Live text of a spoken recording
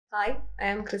Hi, I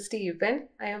am Cristy.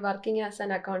 I am working as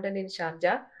an accountant in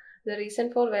Sharjah. The reason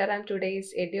for where I am today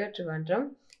is Edure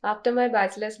Trivandrum. After my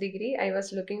bachelor's degree, I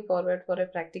was looking forward for a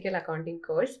practical accounting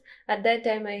course. At that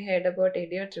time, I heard about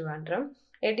Edure Trivandrum.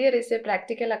 Edure is a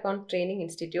practical account training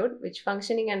institute which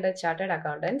functioning under chartered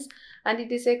accountants, and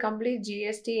it is a complete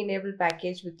GST enabled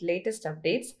package with latest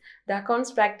updates. The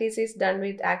accounts practice is done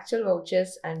with actual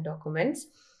vouchers and documents.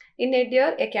 In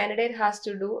Edure, a candidate has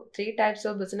to do three types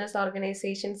of business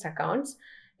organizations accounts: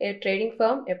 a trading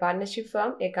firm, a partnership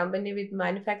firm, a company with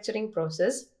manufacturing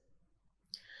process.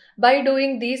 By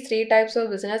doing these three types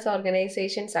of business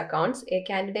organizations accounts, a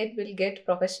candidate will get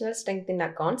professional strength in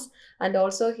accounts, and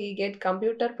also he get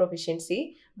computer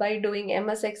proficiency by doing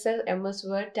MS Excel, MS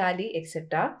Word, Tally,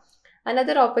 etc.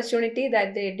 Another opportunity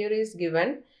that the Edure is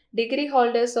given: degree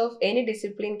holders of any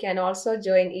discipline can also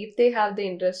join if they have the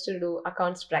interest to do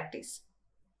accounts practice,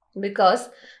 because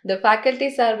the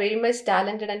faculties are very much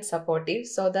talented and supportive,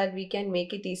 so that we can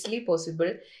make it easily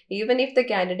possible even if the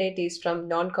candidate is from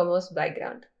non-commerce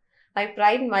background. I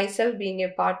pride myself being a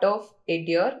part of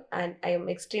Edure, and I am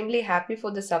extremely happy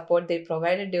for the support they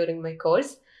provided during my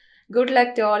course. Good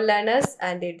luck to all learners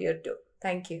and Edure too.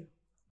 Thank you.